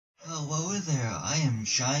Hello there, I am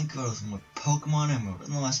GiantGrotle from Pokemon Emerald.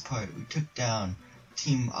 In the last part, we took down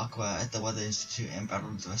Team Aqua at the Weather Institute and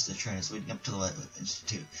battled the rest of the trainers leading up to the Weather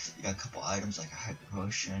Institute. We got a couple items like a Hyper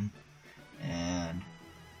Potion, and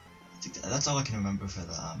I think that's all I can remember for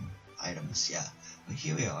the items, yeah. But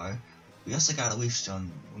here we are. We also got a Leaf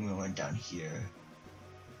Stone when we went down here.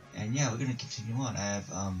 And yeah, we're gonna continue on. I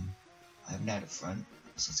have Nat up front,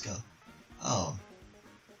 so let's go. Oh,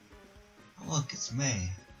 look, it's May.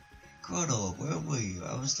 Grotle, where were you?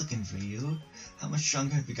 I was looking for you. How much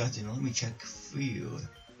stronger have you gotten? Let me check for you.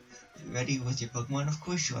 You ready with your Pokemon? Of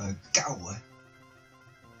course you are. Go!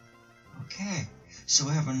 Okay, so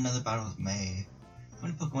we're having another battle with May. How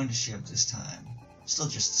many Pokemon does she have this time? Still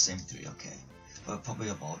just the same 3, okay. But probably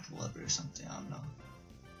evolved Celebi or something, I don't know.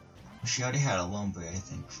 Well, she already had a Lombre, I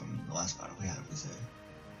think, from the last battle we had with her.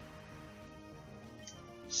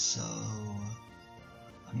 So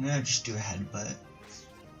I'm gonna just do a Headbutt.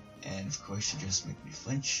 And of course, you just make me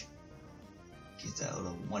flinch. Get that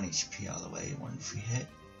little 1 HP out of the way, 1 free hit.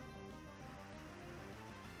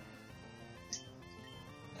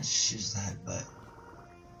 Let's just use the Headbutt.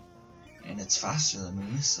 And it's faster than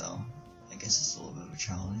me, so I guess it's a little bit of a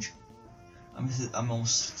challenge. I'm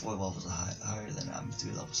almost 4 levels higher than it. I'm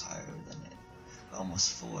 3 levels higher than it.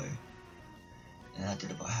 Almost 4. And I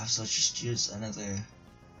did about half, so let's just use another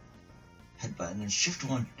Headbutt, and then Swift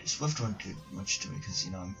one did much to me because,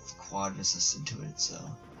 you know, I'm quad resistant to it, so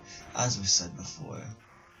as we said before,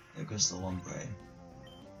 there goes the Lombre.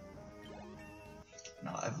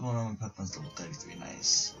 Now everyone on my Pokemon's level 33,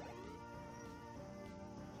 nice.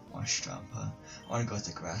 Wash Stomp, huh? I want to go with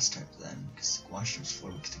the Grass type then, because Wash Stomp's 4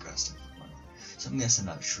 weak to Grass type Pokemon. So I'm gonna send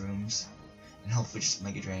out Shrooms, and hopefully just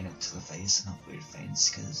Mega Drain it to the face, and hopefully it faints,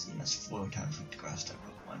 because, you know, it's 4 times weak to Grass type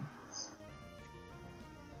Pokemon.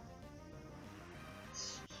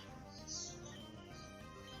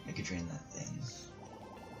 Mega Drain that thing.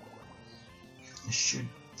 I should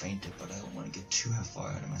faint it, but I don't want to get too far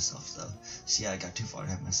ahead of myself though. See, I got too far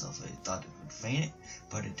ahead of myself. I thought it would faint it,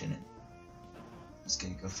 but it didn't. I was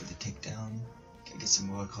gonna go for the takedown. Get some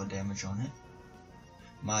recoil damage on it.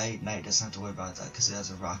 My Knight doesn't have to worry about that because it has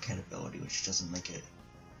a Rock Head ability, which doesn't make it,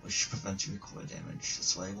 which prevents recoil damage.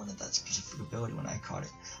 That's why I wanted that specific ability when I caught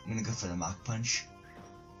it. I'm gonna go for the Mach Punch.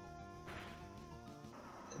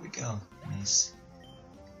 There we go. Nice.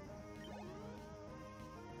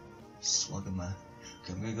 Slugma.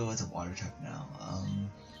 Okay, I'm gonna go with the water type now.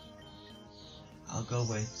 I'll go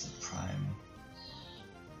with the Prime.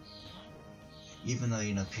 Even though,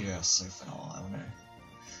 you know, Peter has Surf and all, I wanna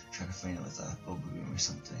try to find it with a Bulbasaur or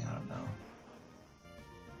something, I don't know.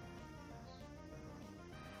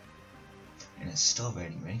 And it's still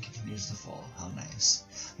raining, rain continues to fall, how nice.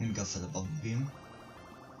 I'm gonna go for the Bubble Beam.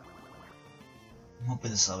 I'm hoping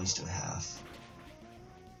this will always do a half.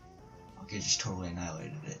 Okay, just totally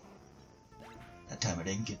annihilated it. That time I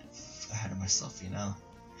didn't get ahead of myself, you know?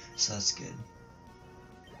 So that's good.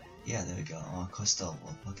 Yeah, there we go. Oh, Coastal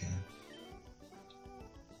Wolf, okay.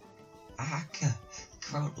 Aka!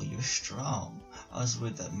 Grotle, you're strong. I was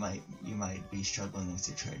worried that you might be struggling with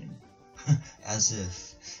your training. As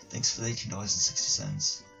if. Thanks for the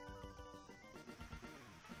 $18.60.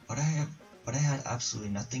 But I had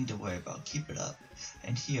absolutely nothing to worry about. Keep it up.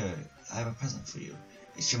 And here, I have a present for you.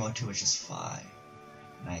 It's your motor, which is Fly.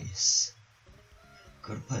 Nice.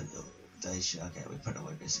 Go to put okay, we put it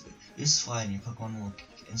away basically. Use Fly and your Pokemon will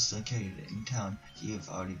instantly carry you to any town you've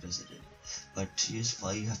already visited. But to use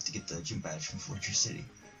Fly, you have to get the gym badge from Fortress City.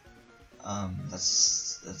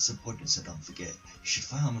 That's important, so don't forget. You should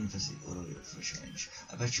fly home and visit Little for change.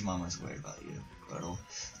 I bet your mama's worried about you, Grotle.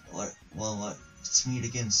 Let's meet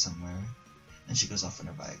again somewhere. And she goes off on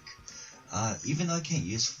her bike. Even though I can't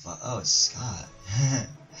use Fly, oh, it's Scott.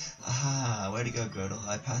 Aha, way to go, Grotle.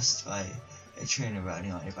 I passed by a trainer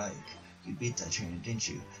riding on a bike. You beat that trainer, didn't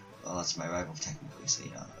you? Well, that's my rival technically, so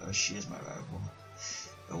you know, or she is my rival.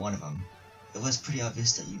 Or one of them. It was pretty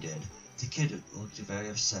obvious that you did. The kid looked very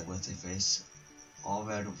upset with a face all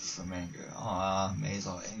red from anger. Aww, May's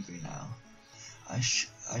all angry now. I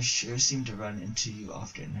sure seem to run into you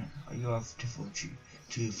often. Are you off to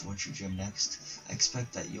Fortune Gym next? I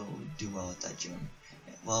expect that you'll do well at that gym.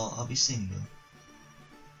 Well, I'll be seeing you.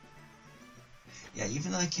 Yeah,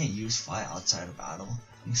 even though I can't use Fly outside of battle,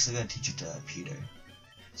 I'm still gonna teach it to Peter.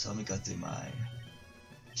 So let me go through my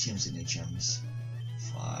gyms and new gyms.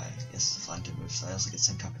 Fly, yes, the Fly type moves. So I also get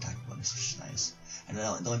some type attack bonus, which is nice. And the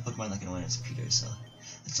only Pokemon that can win is Peter, so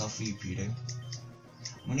that's all for you, Peter.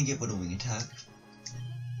 I'm gonna get with a Wing Attack.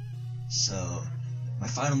 So my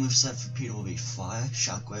final moveset for Peter will be Fly,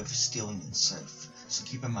 Shockwave, Stealing, and Surf. So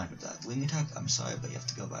keep in mind of that. Wing Attack, I'm sorry, but you have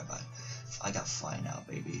to go bye-bye. I got Fly now,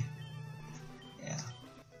 baby. Yeah.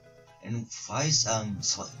 And Fly's,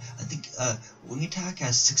 so I think, Wing Attack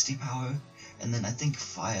has 60 power, and then I think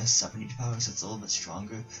Fly has 70 power, so it's a little bit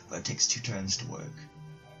stronger, but it takes 2 turns to work.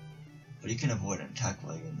 But you can avoid an attack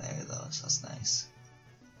while you're in there, though, so that's nice.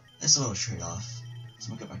 That's a little trade-off.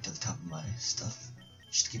 So I'm gonna go back to the top of my stuff,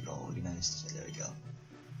 just to keep it all organized. So there we go.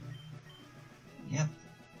 Yep.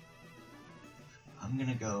 I'm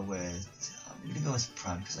gonna go with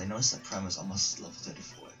Prime, because I noticed that Prime is almost level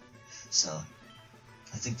 34. So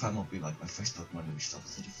I think Prime will be like my first Pokemon to reach level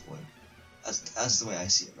 34. That's the way I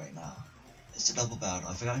see it right now. It's a double battle.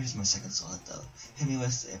 I forgot to use my second slot though. Hit me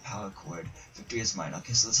with a power chord. Victory is mine.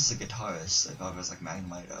 Okay, so this is a guitarist. Like obviously like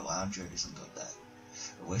Magnemite or Lounger or something like that.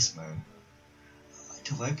 Or Whisper.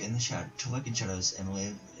 To lurk in shadows and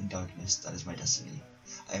live in darkness, that is my destiny.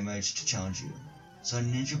 I emerged to challenge you. So a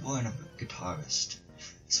ninja boy and a guitarist,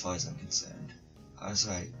 as far as I'm concerned. I was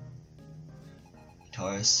right.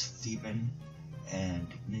 Guitarist, Theben, and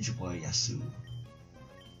Ninja Boy Yasu.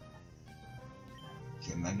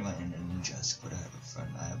 Okay, Magnemite and Ninja, that's what I have in front.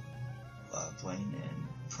 I have Blaine and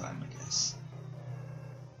Prime, I guess.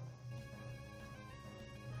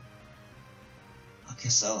 Okay,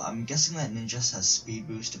 so I'm guessing that Ninja has speed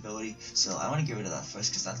boost ability, so I want to get rid of that first,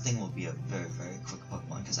 because that thing will be a very, very quick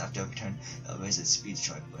Pokemon, because after every turn, it'll raise its speed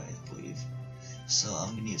strike, I believe. So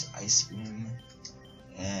I'm going to use Ice Beam,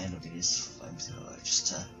 and I'm going to use Flamethrower, just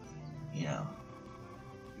to, you know,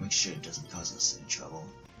 make sure it doesn't cause us any trouble.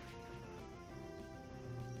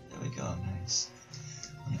 There we go, nice.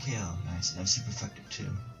 Okay, oh, nice, and I'm super effective too.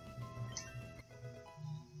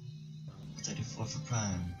 34 for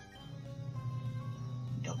Prime.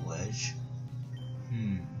 Double Edge.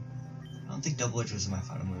 I don't think Double Edge was in my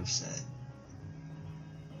final moveset.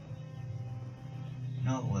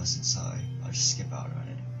 No, it wasn't, sorry. I'll just skip out on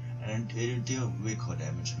it. And it would deal recoil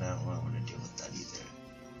damage, and I don't really want to deal with that either.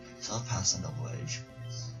 So I'll pass on Double Edge.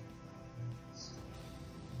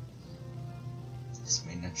 This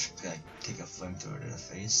may not like, take a Flamethrower to the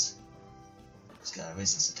face. It's gotta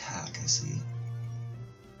raise its attack, I see.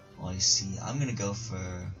 Well, I see. I'm gonna go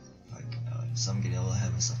for like so I'm getting a little ahead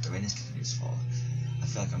of myself. The rain is continues to fall. I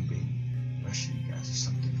feel like I'm being rushing you guys or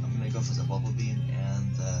something. I'm gonna go for the Bubble Beam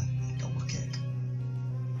and the Double Kick.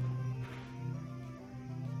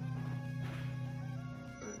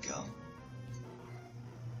 There we go.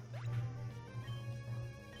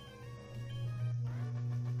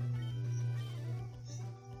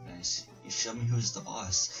 Nice. You show me who's the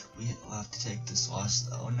boss. We'll have to take this loss.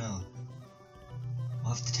 Oh no.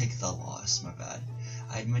 We'll have to take the loss. My bad.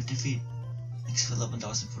 I admit defeat. Thanks for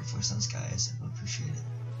 11,044 cents, guys. I appreciate it.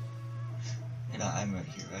 And I'm right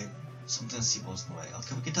here, right? Something Seabull's in the way.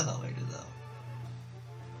 Okay, we can tell that later, though.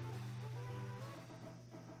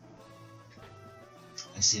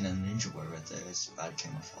 I see a ninja boy right there. It's bad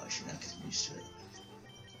camouflage, and I get used to it.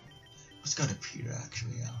 Let's go to Peter,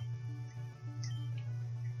 actually, yeah.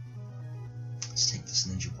 Let's take this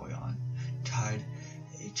ninja boy on. Tide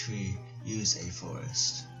a tree, use a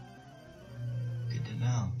forest. Good to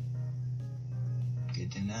know.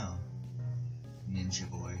 Good to know. Ninja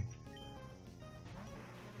boy.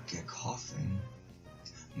 Get coughing.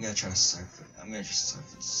 I'm gonna try to surf it. I'm gonna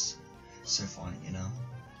just surf on it, you know.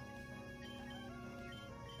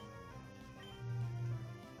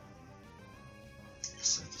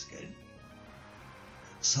 Surf is good.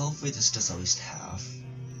 So hopefully this does at least half.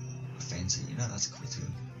 Fancy, you know, that's cool too.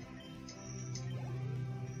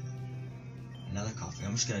 Another coffee.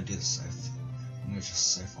 I'm just gonna do the surf. I'm gonna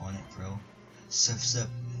just surf on it, bro. Surf sip.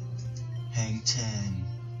 Hang 10.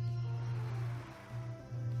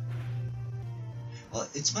 Well,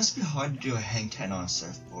 it must be hard to do a hang 10 on a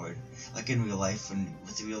surfboard, like in real life,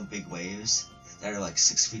 with real big waves that are like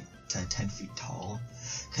 6 feet to 10 feet tall.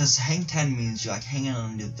 Cause hang 10 means you're like hanging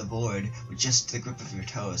on the board with just the grip of your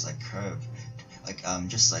toes, like curved, like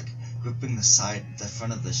just like gripping the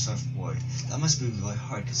front of the surfboard. That must be really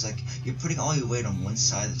hard, cause like you're putting all your weight on one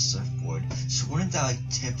side of the surfboard. So wouldn't that like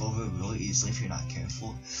tip over really easily if you're not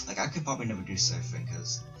careful? Like I could probably never do surfing,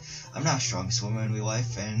 cause I'm not a strong swimmer in real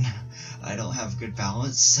life, and I don't have good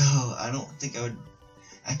balance, so I don't think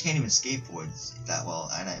I can't even skateboard that well,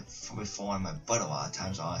 and I probably fall on my butt a lot of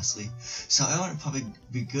times, honestly. So I wouldn't probably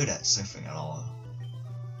be good at surfing at all.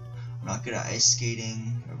 I'm not good at ice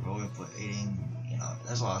skating or rollerblading. You know,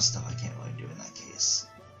 there's a lot of stuff I can't really do in that case.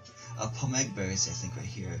 Pomeg berries, I think, right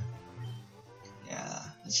here. Yeah,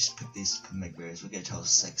 let's just pick these Pomeg berries. We'll get to level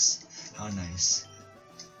 6. How nice.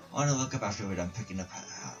 I want to look up after we're done picking up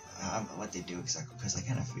what they do exactly, because I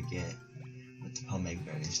kind of forget what the Pomeg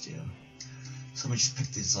berries do. So I'm gonna just pick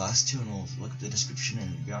these last two and we'll look up the description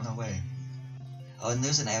and be on our way. Oh, and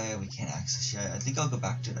there's an area we can't access yet. I think I'll go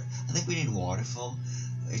back to the. I think we need Waterfall,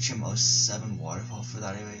 HMO 7 Waterfall for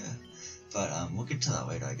that area. But we'll get to that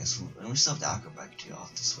later, I guess. And we still have the Acrobike too. I'll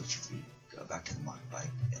have to switch if we go back to the Mark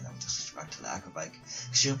Bike, and then we'll just switch back to the Acrobike.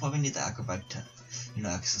 Because you'll probably need the Acrobike to,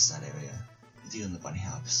 access that area with you in the bunny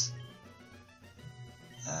house.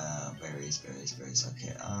 Berries.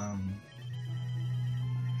 Okay.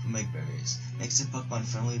 Make berries. Makes the Pokemon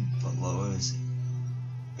friendly, but lowers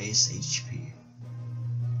base HP.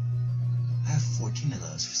 I have 14 of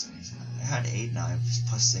those for some reason. I had 8 now.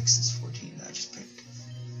 Plus 6 is 14 that I just picked.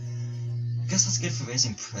 I guess that's good for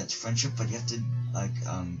raising friendship, but you have to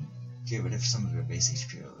get rid of some of your base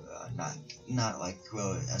HP, not like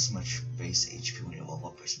grow as much base HP when you level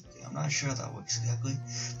up or something. I'm not sure how that works exactly,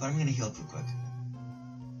 but I'm gonna heal up real quick.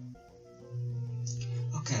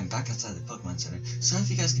 Okay, I'm back outside the Pokemon Center. So if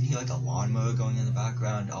you guys can hear like a lawnmower going in the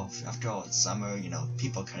background, after all it's summer,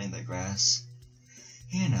 people cutting their grass.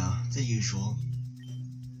 The usual.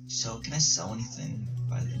 So can I sell anything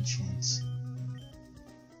by the chance?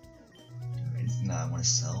 Anything that I want to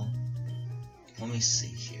sell? Let me see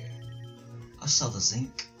here. I'll sell the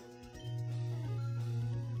zinc.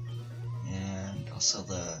 And I'll sell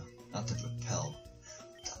not the repel,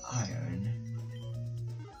 the iron.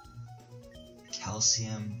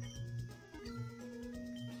 Calcium.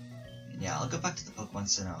 And yeah, I'll go back to the Pokemon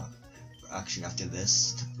Center actually after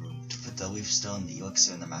this to put the Leaf Stone, the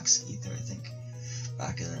Elixir, and the Max Ether, I think,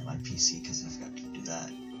 back in my PC because I forgot to do that.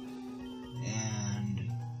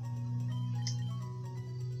 And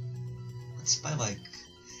let's buy like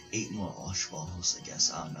 8 more Ultra Balls, I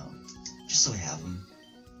guess. I don't know, just so we have them.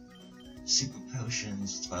 Super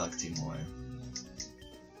Potions, let's buy like 3 more.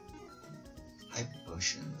 Hyper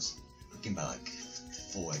Potions, we can buy like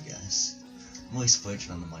 4, I guess. I'm really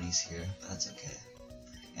splurging on the monies here, but that's okay.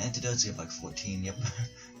 Antidotes, we have like 14, yep.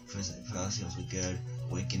 Paraceals were good.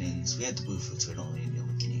 Awakenings, we had the blue food, so we don't need any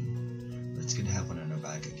awakening. But it's good to have one in our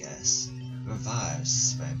bag, I guess. Revives, this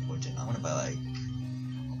is very important. I want to buy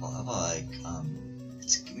like,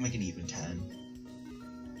 let's make an even 10.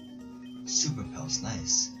 Super Pels,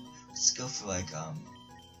 nice. Let's go for like,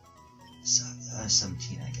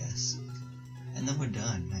 17, I guess. And then we're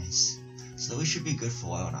done, nice. So we should be good for a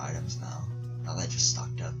while on items now. Now that I just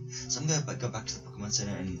stocked up. So I'm gonna go back to the Pokemon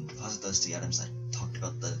Center and deposit those 3 items I talked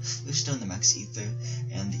about, the Leaf Stone, the Max Ether,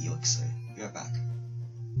 and the Elixir. Be right back.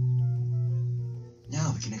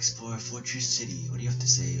 Now we can explore Fortress City. What do you have to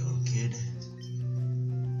say, little kid?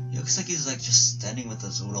 He looks like he's like just standing with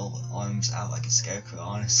those little arms out like a scarecrow,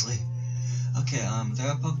 honestly. Okay, there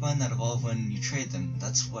are Pokemon that evolve when you trade them.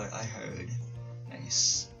 That's what I heard.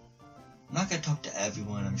 Nice. I'm not gonna talk to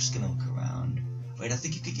everyone, I'm just gonna look around. Wait, I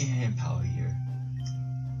think you could get hidden power here.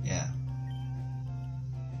 Yeah.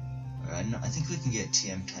 Alright, I think we can get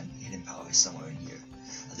TM10 hidden power somewhere in here.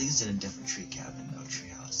 I think it's in a different tree cabin or tree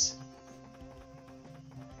house.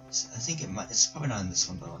 So I think it's probably not in this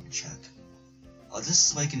one, but I'll check. Oh, this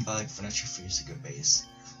is where you can buy like furniture for your secret base.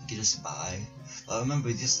 You can just buy. But remember,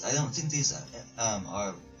 I don't think these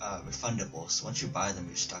are refundable, so once you buy them,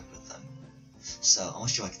 you're stuck with them. So,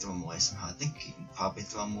 unless you like throw them away somehow. I think you can probably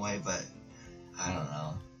throw them away, but I don't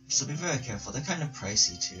know. So be very careful. They're kind of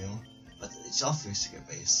pricey too, but it's all for your secret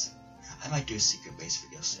base. I might do a secret base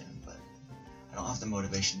video soon, but I don't have the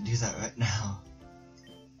motivation to do that right now.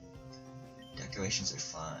 Decorations are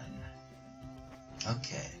fun.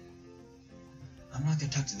 Okay. I'm not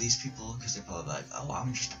gonna talk to these people because they're probably like, oh,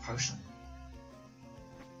 I'm just a person.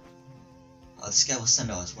 This guy will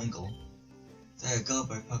send out his Wingull. There you go,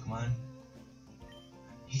 bird Pokemon.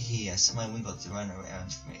 I sent my Wingull to run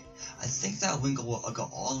errands for me. I think that Wingull will go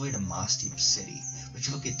all the way to Moss Deep City, which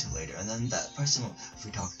we'll get to later, and then that person, if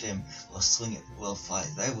we talk to him, will fly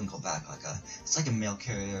their Wingull back like it's like a mail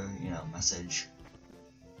carrier, message.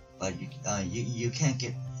 But you can't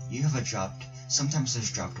get, you have a dropped, sometimes there's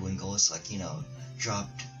dropped Wingulls, like,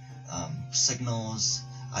 dropped signals.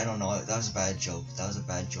 I don't know, that was a bad joke. That was a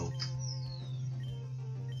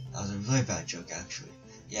really bad joke, actually.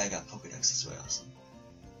 Yeah, I got Pokedex, that's really awesome.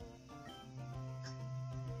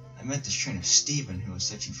 I met this trainer, Steven, who was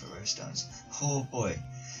searching for rare stones. Oh boy,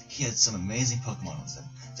 he had some amazing Pokemon with him.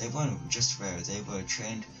 They weren't just rare, they were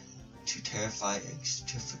trained to terrifying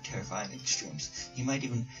extremes. He might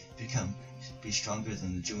even be stronger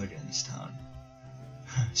than the Druid in this town.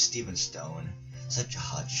 Steven Stone, such a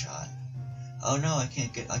hot shot. Oh no, I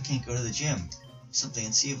can't go to the gym. Something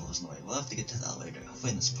unseeable is in the way. We'll have to get to that later.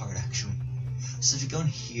 Hopefully in this part, actually. So if you go in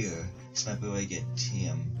here, this might be where you get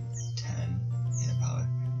TM10 power.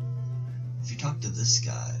 If you talk to this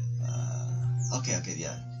guy, Okay,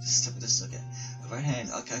 yeah. This is okay. Right hand.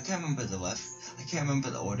 Okay, I can't remember the left. I can't remember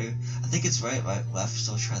the order. I think it's right, left.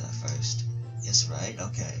 So I'll try that first. Yes, right.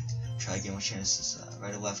 Okay. Try again. What chance is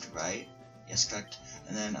right or left? Right. Yes, correct.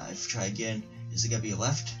 And then I try again. Is it gonna be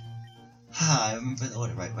left? Ha! I remember the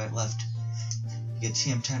order. Right, left. You get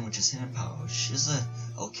TM10, which is hidden power, which is a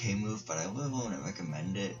okay move, but I really wouldn't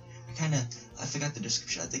recommend it. I forgot the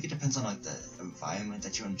description. I think it depends on like the environment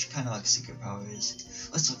that you're in, kind of like secret power is.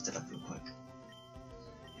 Let's look that up real quick.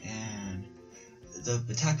 And the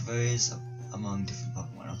attack varies among different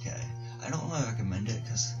Pokemon. Okay, I don't really recommend it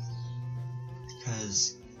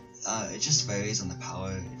because it just varies on the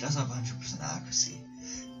power. It does have 100% accuracy.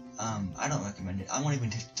 I don't recommend it. I won't even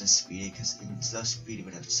take the speedy because even though speedy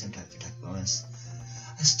would have the same type of attack bonus,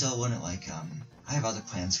 I still wouldn't like I have other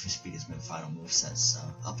plans for Speedy's final moveset, so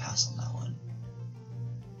I'll pass on that one.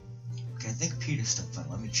 Okay, I think Peter's still fun.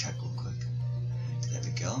 Let me check real quick. There we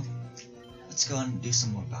go. Let's go and do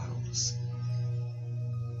some more battles.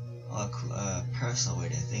 Parasol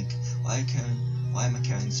wait, I think. Why am I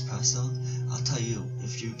carrying this Parasol? I'll tell you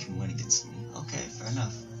if you can win against me. Okay, fair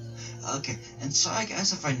enough. Okay, and sorry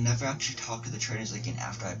guys if I never actually talk to the trainers again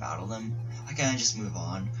after I battle them. I kinda just move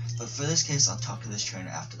on. But for this case, I'll talk to this trainer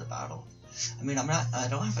after the battle. I mean, I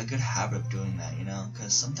don't have a good habit of doing that, you know,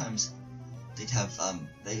 because sometimes they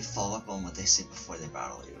follow up on what they say before they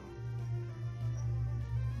battle you.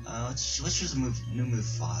 Let's choose a new move,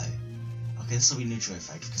 Fly. Okay, this will be neutral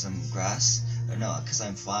effect because I'm grass, or no, because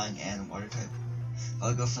I'm flying and water type. If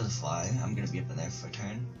I'll go for the Fly, I'm gonna be up in there for a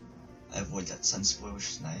turn. I avoid that Sun Spore, which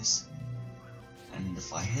is nice. And the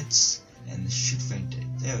Fly hits, and the shoot fainted.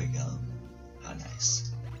 There we go. How nice.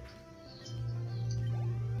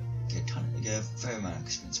 Get a fair amount of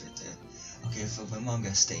experience right there. Okay, for Luma, I'm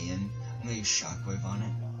gonna stay in. I'm gonna use Shockwave on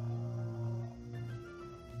it.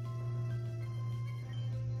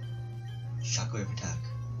 Shockwave attack.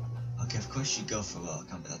 Okay, of course you go for low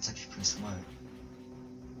combat. That's actually pretty smart.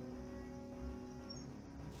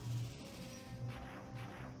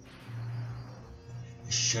 I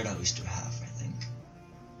should at least do half, I think.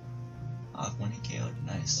 Oh, one hit KO'd.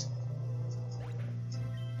 Nice.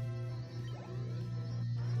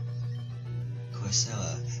 Corsair,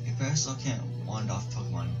 a Parasol can't wand off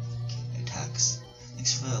Pokemon attacks.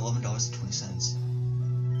 Thanks for $11.20.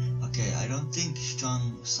 Okay, I don't think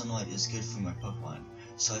strong sunlight is good for my Pokemon,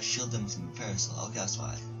 so I shield them with my Parasol. Okay, that's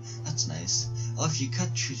why. That's nice. Oh, if you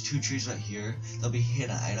cut two trees right here, there'll be a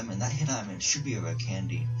hidden item, and that hidden item should be a rare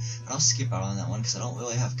candy. But I'll skip out on that one because I don't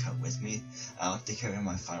really have Cut with me. I like to carry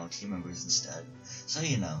my final team members instead. So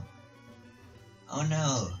you know. Oh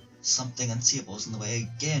no! Something unseeable is in the way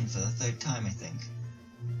again for the third time, I think.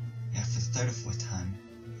 Yeah, for the third or fourth time.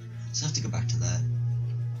 So I have to go back to that.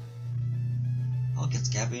 Oh, it gets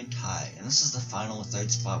Gabby and Ty, and this is the final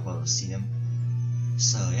third spot where we'll see him.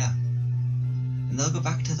 So yeah, and they'll go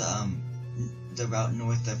back to the route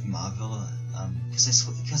north of Marvel,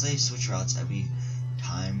 because they switch routes every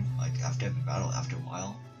time, like after every battle, after a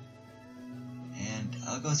while. And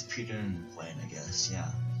I'll go with Peter and Blaine, I guess.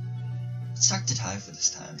 Yeah. Let's talk to Ty for this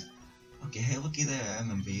time. Okay, hey, looky there, I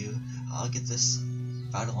remember you. I'll get this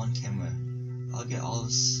battle on camera. I'll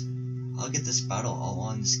get this battle all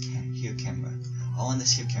on this camera. All on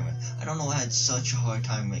this here camera. I don't know why I had such a hard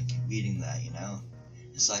time reading that, you know?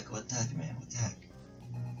 It's like, what the heck, man, what the heck?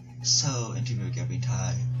 So, interview with Gabby and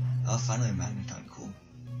Ty. Oh, finally a Magneton, cool.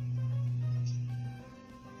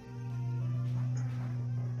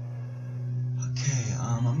 Okay,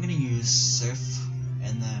 I'm gonna use Surf,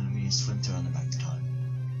 and then I'm gonna use Flamethrower on the Magneton.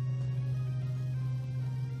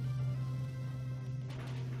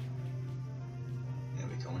 There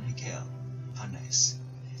we go, and hit KO. How nice.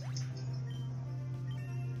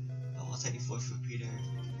 Level 34 for Peter.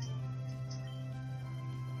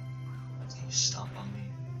 Can you stomp on me?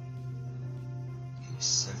 Can you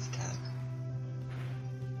Surf attack?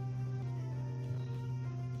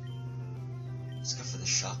 Let's go for the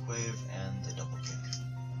Shockwave and the double kick.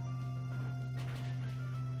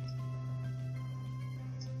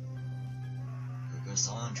 Here goes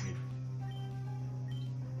the launch trade.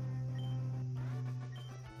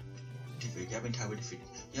 Gavin Tower defeated.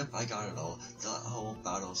 Yep, I got it all. The whole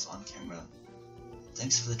battle's on camera.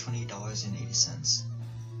 Thanks for the $20.80.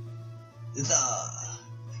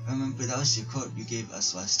 Remember, that was your quote you gave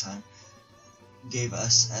us last time. Gave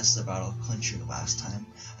us as the battle clincher last time.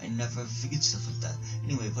 I never figured stuff like that.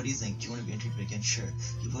 Anyway, what do you think? Do you want to be interviewed again? Sure.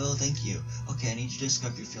 You will, thank you. Okay, I need you to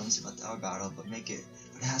describe your feelings about our battle, but it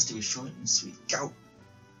has to be short and sweet. Go!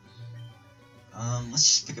 Let's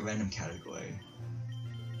just pick a random category.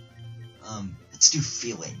 Let's do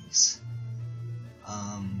feelings.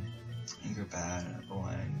 Anger, bad,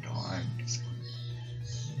 annoying, darn, disappointed.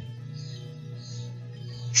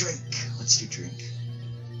 Drink! Let's do drink.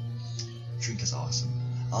 Drink is awesome.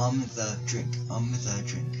 The drink.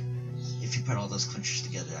 If you put all those clinchers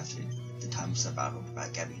together after the time of the battle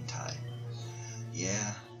about Gabby and Ty.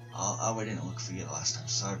 Yeah, I didn't look for you the last time.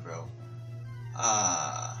 Sorry, bro.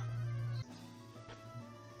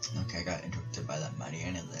 Okay, I got interrupted by that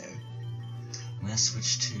Mariana there. I'm gonna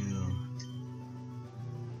switch to...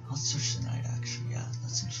 I'll switch to Night, actually. Yeah, that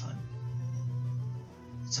seems fun.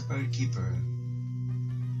 It's a bird keeper.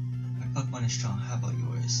 My Pokemon is strong. How about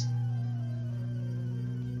yours?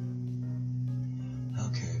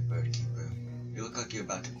 Okay, bird keeper. You look like you're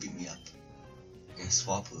about to beat me up. Okay,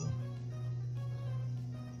 Swaplu.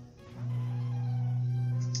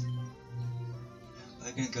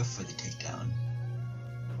 I'm gonna go for the takedown.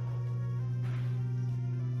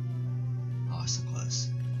 Oh, so close.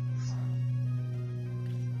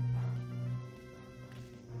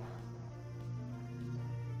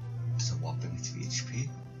 It's a whopping 3 HP.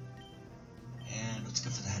 And let's go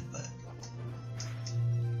for the headbutt.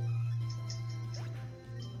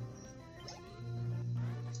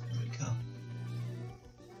 There we go.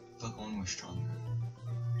 Pokemon were stronger.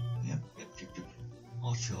 Yep.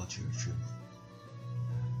 All true.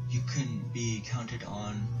 You can be counted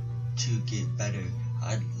on to get better.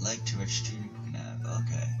 I'd like to register your Pokemon.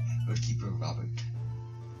 Okay. Roadkeeper Robert.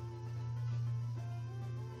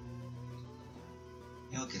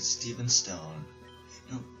 Yeah, okay, Steven Stone.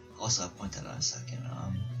 Also, I'll point that out in a second.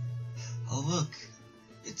 Oh look,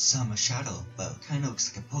 it's a shadow, but it kind of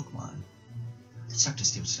looks like a Pokemon. Let's talk to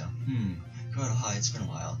Steven Stone. Grotle, hi, it's been a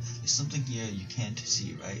while. There's something here you can't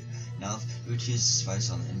see, right? Now, if you were to use this device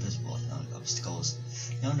on the invisible obstacles,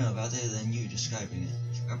 no, rather than describing it,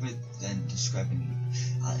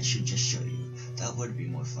 I should just show you. That would be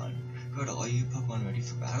more fun. Grotle, are you Pokemon ready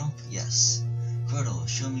for battle? Yes. Grotle,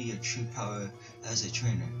 show me your true power as a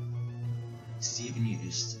trainer. Steven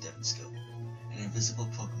used the Devon Scope. An invisible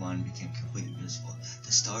Pokemon became completely invisible.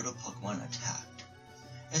 The startled Pokemon attacked.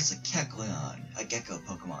 It's a Kecleon, a Gecko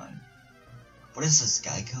Pokemon. What is this,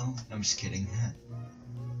 Geico? I'm just kidding.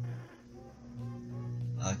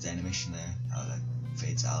 I like the animation there, how that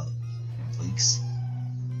fades out and blinks.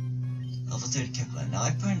 Level 30 Kecleon. Now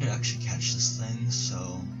I plan to actually catch this thing,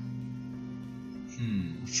 so...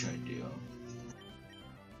 what should I do?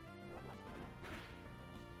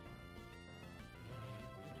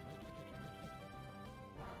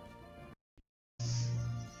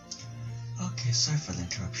 Okay, sorry for the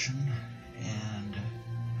interruption, and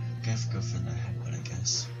I have to go for the headbutt, I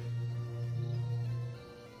guess.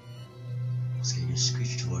 Let's get your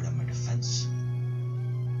Screech Toward on my defense.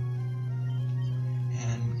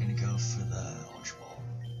 And we're gonna go for the Ultra Ball.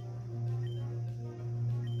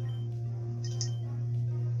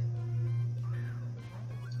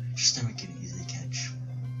 Just to make it an easy catch.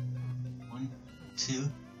 1,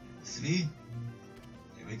 2, 3.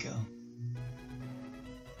 There we go.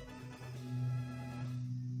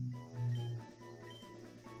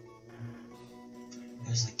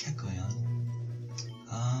 There's the Kecleon.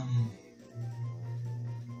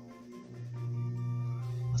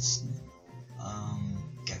 What's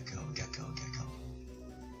Gecko.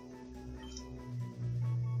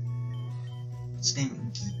 Let's name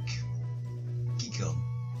it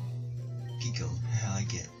Geeko. I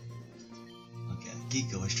get. Okay,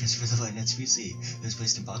 Geeko was transferred to Lightnet's PC. It was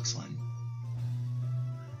placed in Box 1.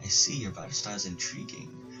 I see you're about to start as intriguing.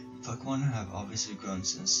 Pokemon have obviously grown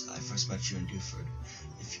since I first met you in Dewford.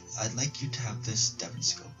 I'd like you to have this Devon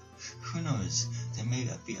Scope. Who knows, there may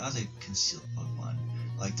be other concealed Pokemon,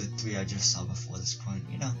 like the 3 I just saw before this point,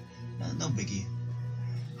 no biggie.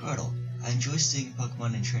 Grotle, I enjoy seeing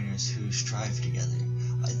Pokemon and trainers who strive together.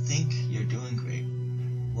 I think you're doing great.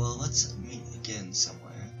 Well, let's meet again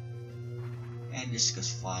somewhere. And just goes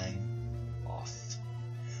flying off.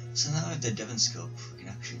 So now I have the Devon Scope, we can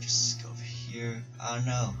actually just go over here. Oh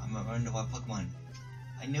no, I'm gonna run into wild Pokemon.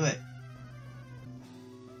 I knew it!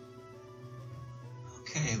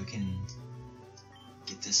 Okay, we can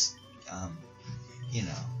get this,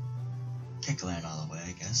 Kecleon all the way,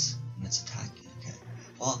 I guess. And it's attacking, okay.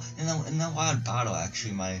 Well, in the wild battle,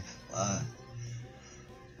 actually, the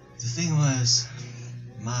thing was,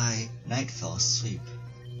 my knight fell asleep.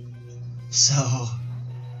 So,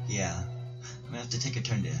 yeah. I'm gonna have to take a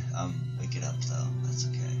turn to, wake it up, though. That's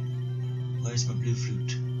okay. Where's my blue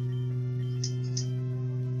flute?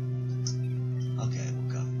 Okay,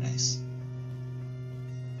 woke up. Nice.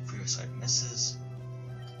 Previous side misses.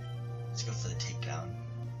 Let's go for the takedown.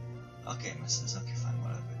 Okay, misses. Okay, fine,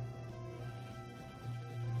 whatever.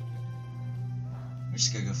 We're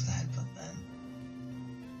just gonna go for the headbutt then.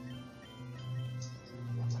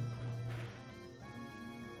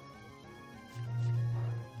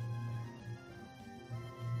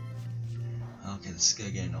 this is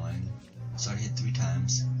gonna get annoying. Sorry to hit 3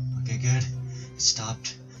 times. Okay, good. It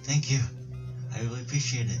stopped. Thank you. I really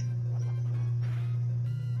appreciate it.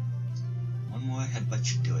 One more headbutt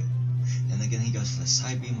should do it. And again he goes for the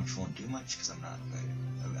side beam, which won't do much because I'm not very...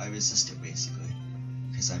 I resist it basically.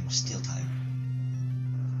 Because I'm steel type.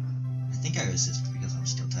 I think I resist because I'm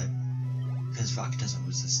steel type. Because rock doesn't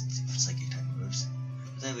resist psychic type moves.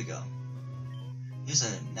 But there we go. Here's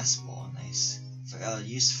a nest ball, nice. For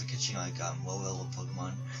used for catching like low level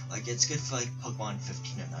Pokemon. Like it's good for like Pokemon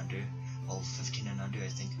 15 and under. Well, 15 and under I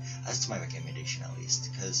think. That's my recommendation at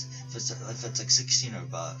least. Because if it's like 16 or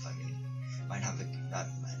above, I mean, might have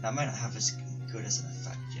that might not have as good as an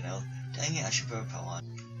effect, you know. Dang it, I should put Repel on.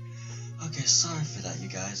 Okay, sorry for that, you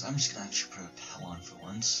guys. I'm just gonna actually put Repel on for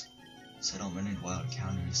once, so I don't run into wild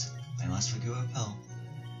counters. Unless we go Repel.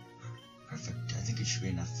 Perfect. I think it should be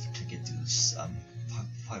enough to get through this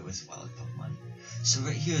part with wild Pokemon. So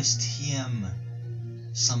right here is TM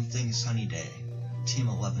something Sunny Day. Team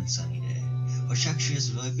 11 Sunny Day. Which actually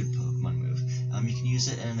is a really good Pokemon move. You can use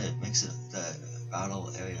it and it makes it the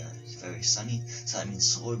battle area very sunny. So that means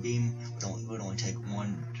Solar Beam would only take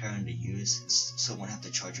 1 turn to use. So it won't have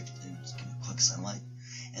to charge it in quick sunlight.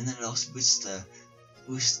 And then it also boosts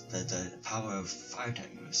the power of fire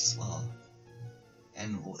type moves as well.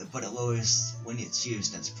 But it lowers when it's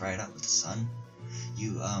used and it's bright out with the sun.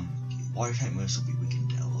 Water type moves will be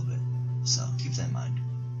weakened a little bit. So keep that in mind.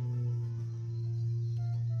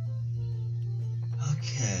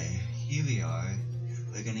 Okay, here we are.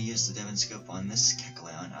 We're gonna use the Devon Scope on this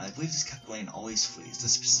Kecleon. I believe this Kecleon always flees.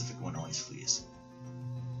 This specific one always flees.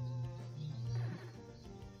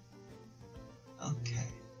 Okay.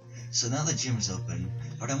 So now the gym is open,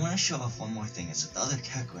 but I want to show off one more thing. It's the other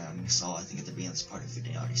Kecleon we saw, I think, at the beginning of this part if we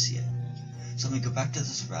didn't already see it. So let me go back to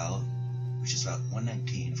this route, which is Route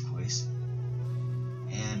 119, of course.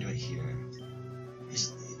 And right here.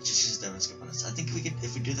 Just use Devon Scope on this. I think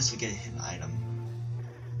if we do this, we get a hidden item.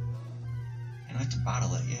 And we have to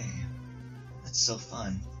battle it, yay. That's so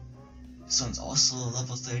fun. This one's also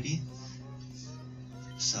level 30.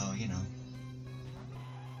 So, you know.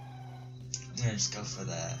 I'm gonna just go for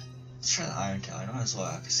the... Let's try the Iron Tail. I don't have as well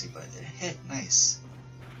accuracy, but it hit you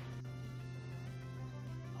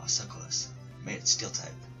Oh, so close. Made it Steel type.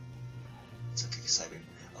 It's okay, Cyber.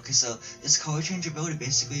 Okay, so this color change ability,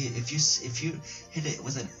 basically, if you hit it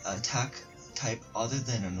with an attack type other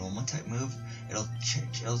than a normal type move,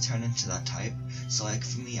 it'll turn into that type. So like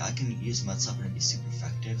for me, I can use Mudkip and it'd be super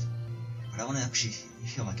effective. But I want to actually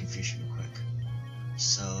heal my confusion real quick.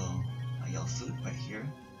 So my yellow food right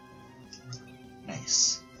here.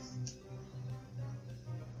 Nice.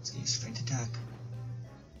 Let's use Faint Attack.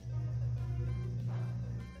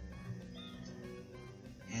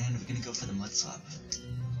 And we're gonna go for the Mud Slap.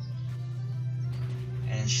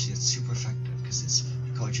 And it's super effective because its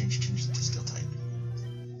color change changes to Steel type.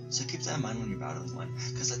 So keep that in mind when you're battling one,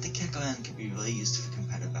 because I think Kecleon can be really used for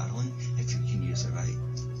competitive battling if you can use it right.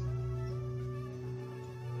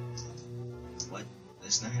 What?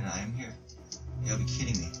 There's no hidden item here? You gotta be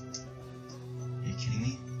kidding me. Are you kidding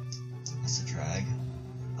me? That's a drag.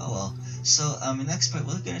 Oh well. So in the next part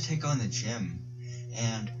we're gonna take on the gym,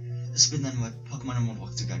 and this has been then what Pokemon and World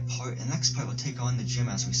Walkthrough Guide part. In the next part we'll take on the gym,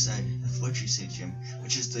 as we said, the Fortree City Gym,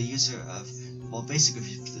 which is the user of, well, basically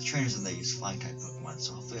for the trainers and they use flying type Pokemon,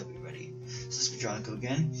 so hopefully I'll be ready. So this is Giratina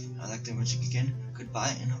again. I'd like to wish you again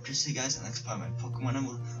goodbye and hope to see you guys in the next part of my Pokemon and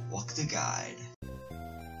World Walkthrough Guide.